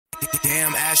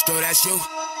Damn, Astro, that's you.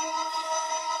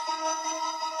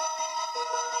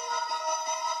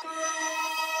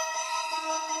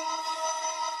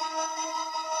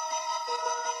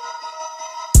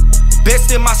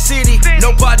 Best in my city,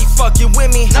 nobody fucking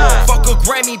with me. Fuck a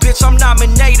Grammy, bitch, I'm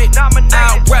nominated.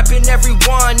 Out rapping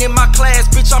everyone in my class,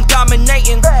 bitch, I'm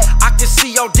dominating. I can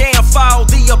see your damn foul,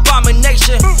 the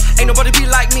abomination. Ain't nobody be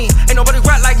like me, ain't nobody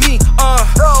rap like me.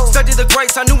 Studied the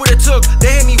greats, I knew what it took.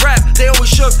 They hear me rap, they always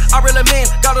shook. I reel them in,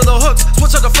 got all the hooks,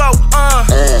 switch up the flow.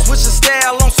 Switch the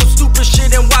style on some stupid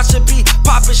shit and watch it be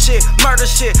poppin' shit, murder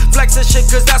shit, flexin' shit,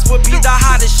 cause that's what be the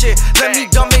hottest shit. Let me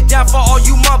dumb it down for all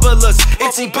you mumblers.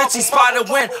 Itsy bitsy spider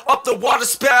went up the water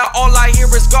spout. All I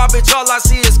hear is garbage, all I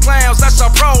see is clowns. That's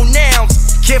our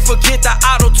pronouns. Can't forget the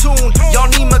auto-tune. Y'all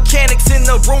need mechanics in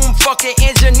the room. Fucking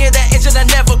engineer that engine I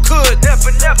never could.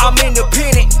 I'm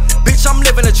independent, bitch, I'm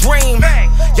living a dream.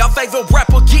 Y'all favorite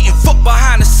rapper getting fucked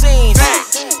behind the scenes.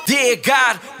 Dear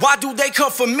God, why do they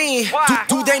come for me?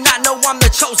 Do they not know I'm the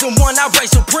chosen one? I reign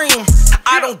supreme.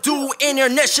 I don't do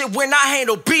internet shit when I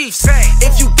handle beefs.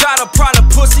 If you got a problem,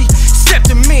 pussy, step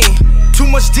to me. Too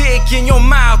much dick in your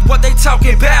mouth, what they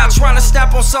talking about? Trying to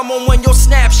snap on someone when your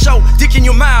snap show dick in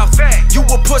your mouth. You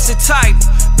a pussy type,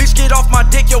 bitch, get off my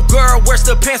dick. Your girl wears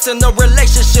the pants in the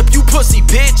relationship. You pussy,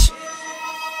 bitch.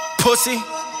 Pussy.